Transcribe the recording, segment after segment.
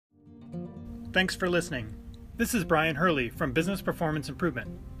Thanks for listening. This is Brian Hurley from Business Performance Improvement.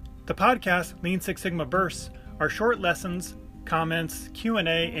 The podcast Lean Six Sigma Bursts are short lessons, comments,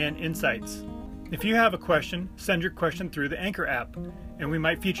 Q&A, and insights. If you have a question, send your question through the Anchor app, and we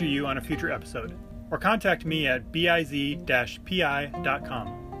might feature you on a future episode. Or contact me at biz-pi.com.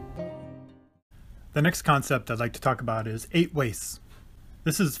 The next concept I'd like to talk about is 8 wastes.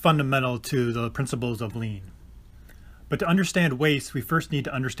 This is fundamental to the principles of Lean. But to understand waste, we first need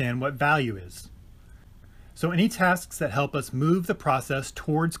to understand what value is. So any tasks that help us move the process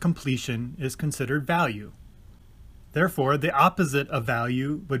towards completion is considered value. Therefore, the opposite of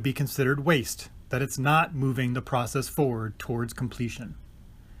value would be considered waste, that it's not moving the process forward towards completion.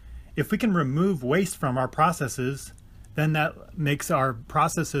 If we can remove waste from our processes, then that makes our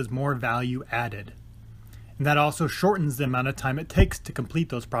processes more value added. And that also shortens the amount of time it takes to complete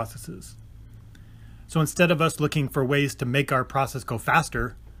those processes. So instead of us looking for ways to make our process go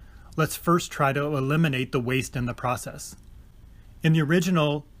faster, let's first try to eliminate the waste in the process. In the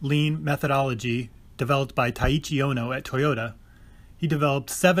original Lean methodology developed by Taiichi Ono at Toyota, he developed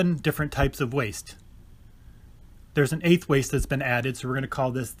 7 different types of waste. There's an 8th waste that's been added, so we're going to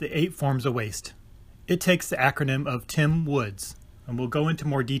call this the 8 forms of waste. It takes the acronym of Tim Woods, and we'll go into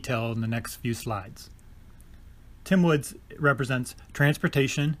more detail in the next few slides. Tim Woods represents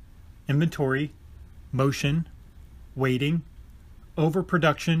transportation, inventory, motion, waiting,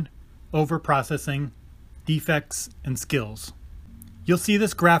 overproduction, overprocessing, defects, and skills. You'll see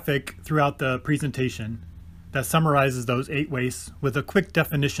this graphic throughout the presentation that summarizes those 8 wastes with a quick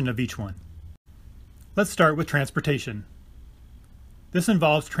definition of each one. Let's start with transportation. This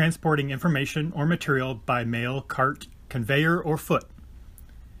involves transporting information or material by mail, cart, conveyor, or foot.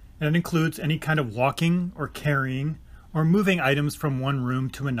 And it includes any kind of walking or carrying or moving items from one room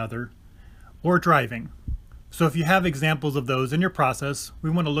to another, or driving. So if you have examples of those in your process, we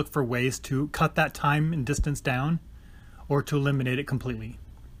want to look for ways to cut that time and distance down or to eliminate it completely.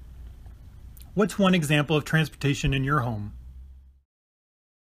 What's one example of transportation in your home?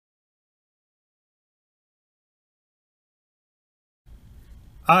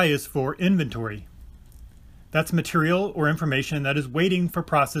 I is for inventory. That's material or information that is waiting for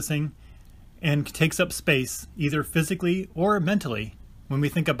processing and takes up space, either physically or mentally, when we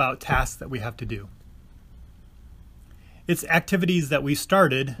think about tasks that we have to do. It's activities that we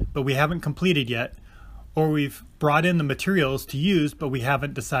started but we haven't completed yet, or we've brought in the materials to use but we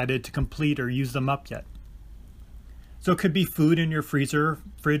haven't decided to complete or use them up yet. So it could be food in your freezer,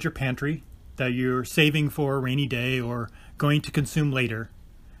 fridge, or pantry that you're saving for a rainy day or going to consume later.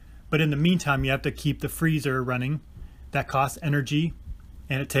 But in the meantime, you have to keep the freezer running. That costs energy,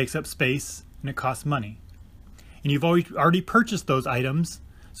 and it takes up space, and it costs money. And you've already purchased those items,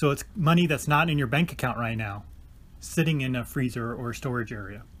 so it's money that's not in your bank account right now, sitting in a freezer or storage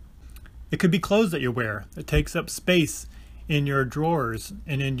area. It could be clothes that you wear that takes up space in your drawers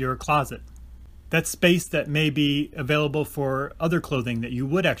and in your closet. That's space that may be available for other clothing that you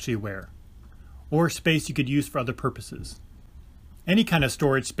would actually wear, or space you could use for other purposes. Any kind of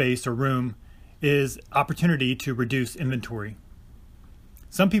storage space or room is opportunity to reduce inventory.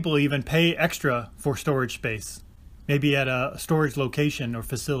 Some people even pay extra for storage space, maybe at a storage location or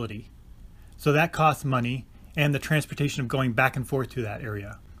facility. So that costs money and the transportation of going back and forth to that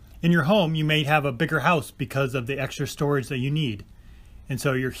area. In your home, you may have a bigger house because of the extra storage that you need. And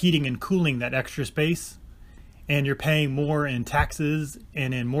so you're heating and cooling that extra space, and you're paying more in taxes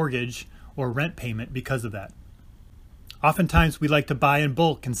and in mortgage or rent payment because of that. Oftentimes we like to buy in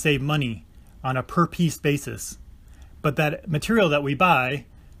bulk and save money on a per piece basis. But that material that we buy,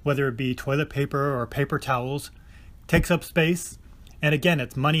 whether it be toilet paper or paper towels, takes up space. And again,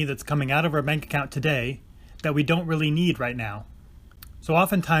 it's money that's coming out of our bank account today that we don't really need right now. So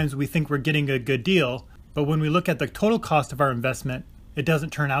oftentimes we think we're getting a good deal, but when we look at the total cost of our investment, it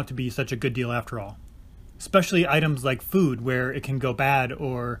doesn't turn out to be such a good deal after all. Especially items like food, where it can go bad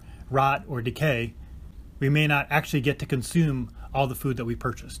or rot or decay. We may not actually get to consume all the food that we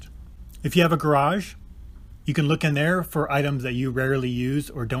purchased. If you have a garage, you can look in there for items that you rarely use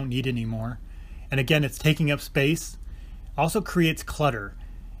or don't need anymore. And again, it's taking up space. Also creates clutter,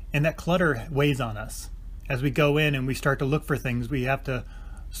 and that clutter weighs on us. As we go in and we start to look for things, we have to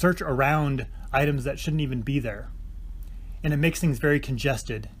search around items that shouldn't even be there. And it makes things very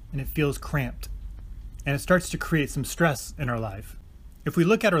congested, and it feels cramped. And it starts to create some stress in our life. If we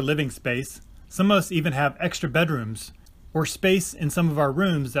look at our living space, some of us even have extra bedrooms or space in some of our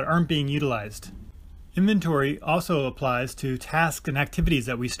rooms that aren't being utilized. Inventory also applies to tasks and activities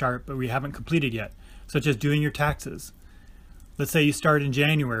that we start but we haven't completed yet, such as doing your taxes. Let's say you start in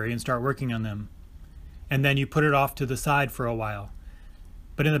January and start working on them, and then you put it off to the side for a while.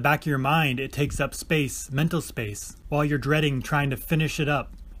 But in the back of your mind, it takes up space, mental space, while you're dreading trying to finish it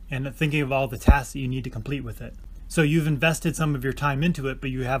up and thinking of all the tasks that you need to complete with it. So you've invested some of your time into it, but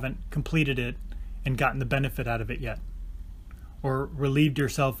you haven't completed it and gotten the benefit out of it yet, or relieved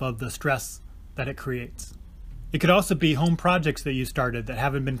yourself of the stress that it creates. It could also be home projects that you started that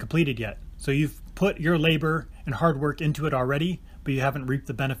haven't been completed yet. So you've put your labor and hard work into it already, but you haven't reaped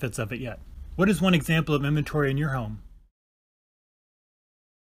the benefits of it yet. What is one example of inventory in your home?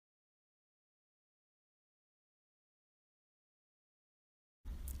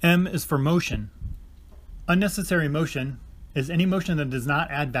 M is for motion. Unnecessary motion is any motion that does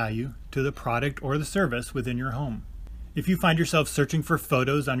not add value to the product or the service within your home. If you find yourself searching for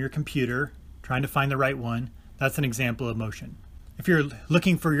photos on your computer, trying to find the right one, that's an example of motion. If you're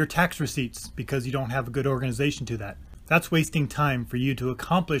looking for your tax receipts because you don't have a good organization to that, that's wasting time for you to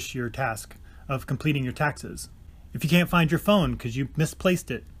accomplish your task of completing your taxes. If you can't find your phone because you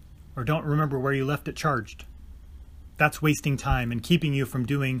misplaced it or don't remember where you left it charged, that's wasting time and keeping you from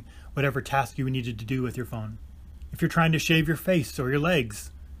doing whatever task you needed to do with your phone. If you're trying to shave your face or your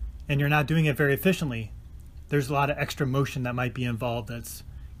legs and you're not doing it very efficiently, there's a lot of extra motion that might be involved that's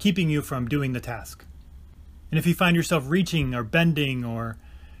keeping you from doing the task. And if you find yourself reaching or bending or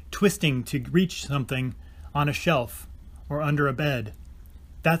twisting to reach something on a shelf or under a bed,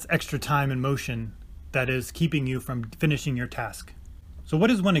 that's extra time and motion that is keeping you from finishing your task. So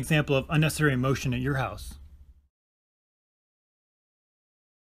what is one example of unnecessary motion at your house?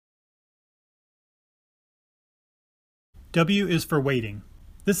 W is for waiting.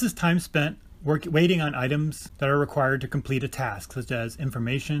 This is time spent waiting on items that are required to complete a task, such as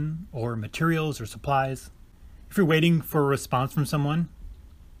information or materials or supplies. If you're waiting for a response from someone,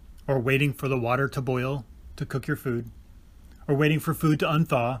 or waiting for the water to boil to cook your food, or waiting for food to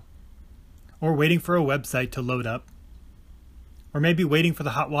unthaw, or waiting for a website to load up, or maybe waiting for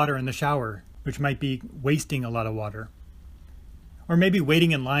the hot water in the shower, which might be wasting a lot of water, or maybe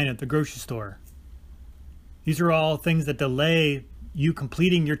waiting in line at the grocery store. These are all things that delay you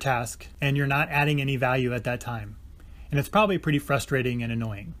completing your task and you're not adding any value at that time. And it's probably pretty frustrating and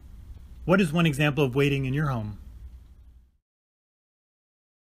annoying. What is one example of waiting in your home?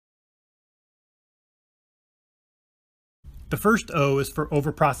 The first O is for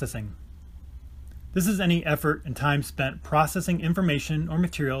overprocessing. This is any effort and time spent processing information or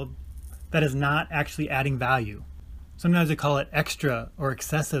material that is not actually adding value. Sometimes they call it extra or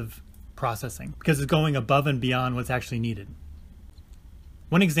excessive processing because it's going above and beyond what's actually needed.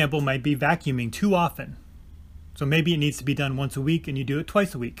 One example might be vacuuming too often. So maybe it needs to be done once a week and you do it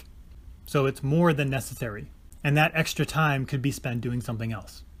twice a week. So it's more than necessary. And that extra time could be spent doing something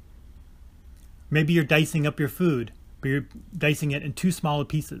else. Maybe you're dicing up your food, but you're dicing it in too small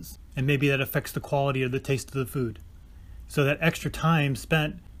pieces. And maybe that affects the quality or the taste of the food. So that extra time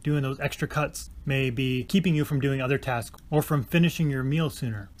spent doing those extra cuts may be keeping you from doing other tasks or from finishing your meal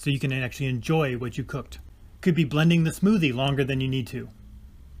sooner so you can actually enjoy what you cooked. Could be blending the smoothie longer than you need to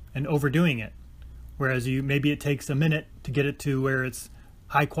and overdoing it. Whereas maybe it takes a minute to get it to where it's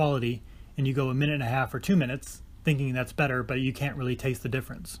high quality and you go a minute and a half or 2 minutes thinking that's better, but you can't really taste the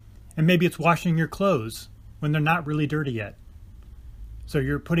difference. And maybe it's washing your clothes when they're not really dirty yet. So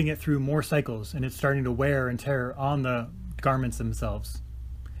you're putting it through more cycles and it's starting to wear and tear on the garments themselves.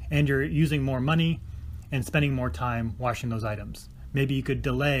 And you're using more money and spending more time washing those items. Maybe you could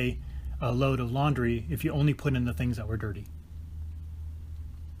delay a load of laundry if you only put in the things that were dirty.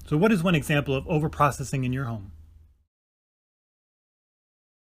 So what is one example of overprocessing in your home?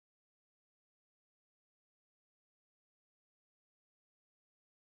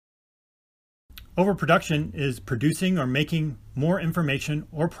 Overproduction is producing or making more information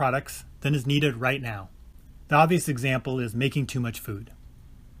or products than is needed right now. The obvious example is making too much food.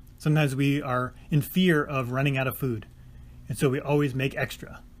 Sometimes we are in fear of running out of food, and so we always make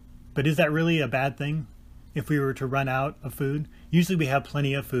extra. But is that really a bad thing? If we were to run out of food, usually we have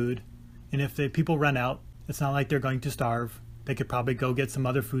plenty of food, and if the people run out, it's not like they're going to starve. They could probably go get some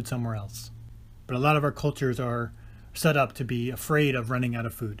other food somewhere else. But a lot of our cultures are set up to be afraid of running out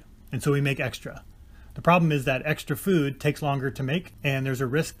of food, and so we make extra. The problem is that extra food takes longer to make, and there's a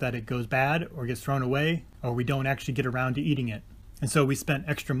risk that it goes bad or gets thrown away, or we don't actually get around to eating it. And so we spent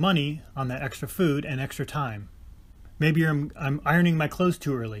extra money on that extra food and extra time. Maybe I'm ironing my clothes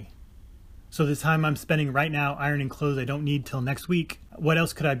too early. So the time I'm spending right now ironing clothes I don't need till next week, what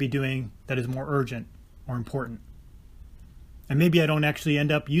else could I be doing that is more urgent or important? And maybe I don't actually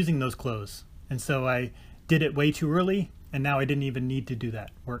end up using those clothes. And so I did it way too early, and now I didn't even need to do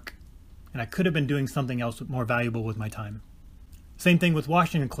that work. And I could have been doing something else more valuable with my time. Same thing with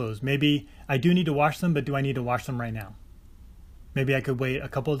washing the clothes. Maybe I do need to wash them, but do I need to wash them right now? Maybe I could wait a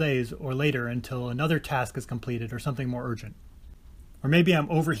couple of days or later until another task is completed or something more urgent. Or maybe I'm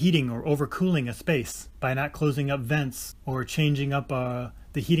overheating or overcooling a space by not closing up vents or changing up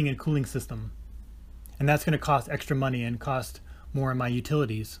the heating and cooling system. And that's going to cost extra money and cost more in my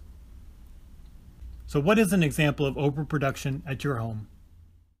utilities. So what is an example of overproduction at your home?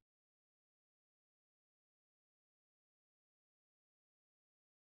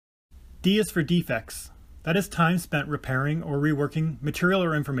 D is for defects. That is time spent repairing or reworking material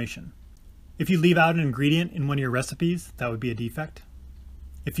or information. If you leave out an ingredient in one of your recipes, that would be a defect.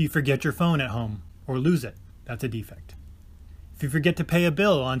 If you forget your phone at home or lose it, that's a defect. If you forget to pay a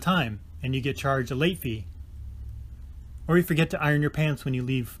bill on time and you get charged a late fee, or you forget to iron your pants when you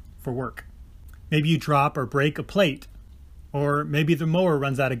leave for work. Maybe you drop or break a plate, or maybe the mower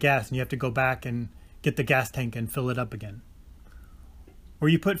runs out of gas and you have to go back and get the gas tank and fill it up again. Or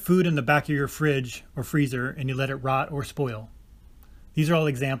you put food in the back of your fridge or freezer and you let it rot or spoil. These are all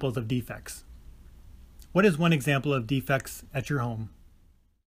examples of defects. What is one example of defects at your home?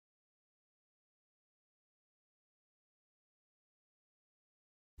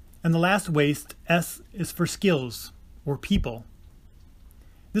 And the last waste, S, is for skills or people.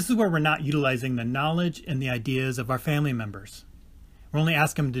 This is where we're not utilizing the knowledge and the ideas of our family members. We're only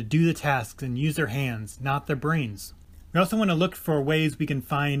asking them to do the tasks and use their hands, not their brains. We also want to look for ways we can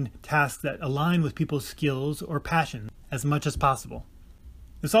find tasks that align with people's skills or passion as much as possible.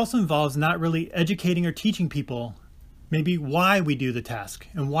 This also involves not really educating or teaching people maybe why we do the task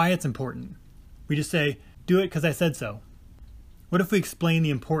and why it's important. We just say, do it because I said so. What if we explain the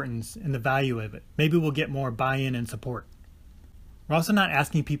importance and the value of it? Maybe we'll get more buy-in and support. We're also not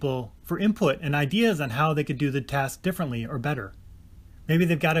asking people for input and ideas on how they could do the task differently or better. Maybe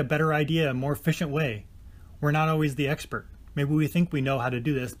they've got a better idea, a more efficient way. We're not always the expert. Maybe we think we know how to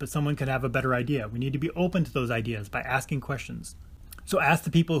do this, but someone could have a better idea. We need to be open to those ideas by asking questions. So ask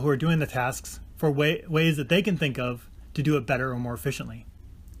the people who are doing the tasks for ways that they can think of to do it better or more efficiently.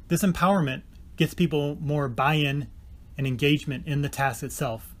 This empowerment gets people more buy-in and engagement in the task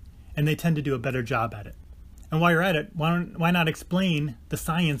itself, and they tend to do a better job at it. And while you're at it, why not explain the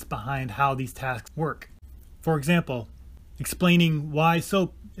science behind how these tasks work? For example, explaining why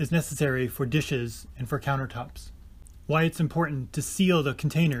soap is necessary for dishes and for countertops, why it's important to seal the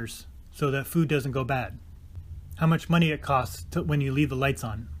containers so that food doesn't go bad, how much money it costs when you leave the lights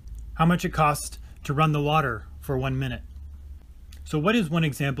on, how much it costs to run the water for 1 minute. So what is one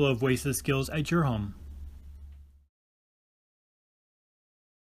example of wasted skills at your home?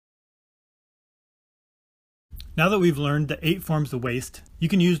 Now that we've learned the 8 forms of waste, you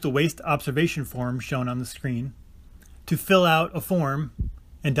can use the waste observation form shown on the screen to fill out a form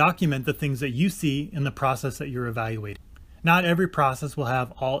and document the things that you see in the process that you're evaluating. Not every process will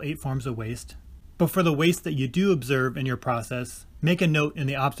have all 8 forms of waste, but for the waste that you do observe in your process, make a note in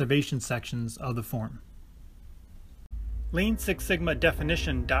the observation sections of the form.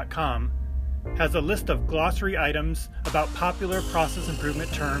 Lean6sigmadefinition.com has a list of glossary items about popular process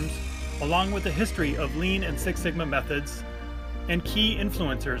improvement terms, along with the history of Lean and Six Sigma methods, and key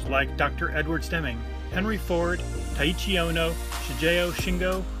influencers like Dr. Edward Deming, Henry Ford, Taiichi Ohno, Shigeo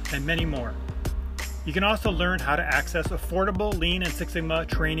Shingo, and many more. You can also learn how to access affordable Lean and Six Sigma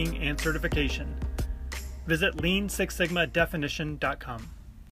training and certification. Visit Lean6sigmadefinition.com.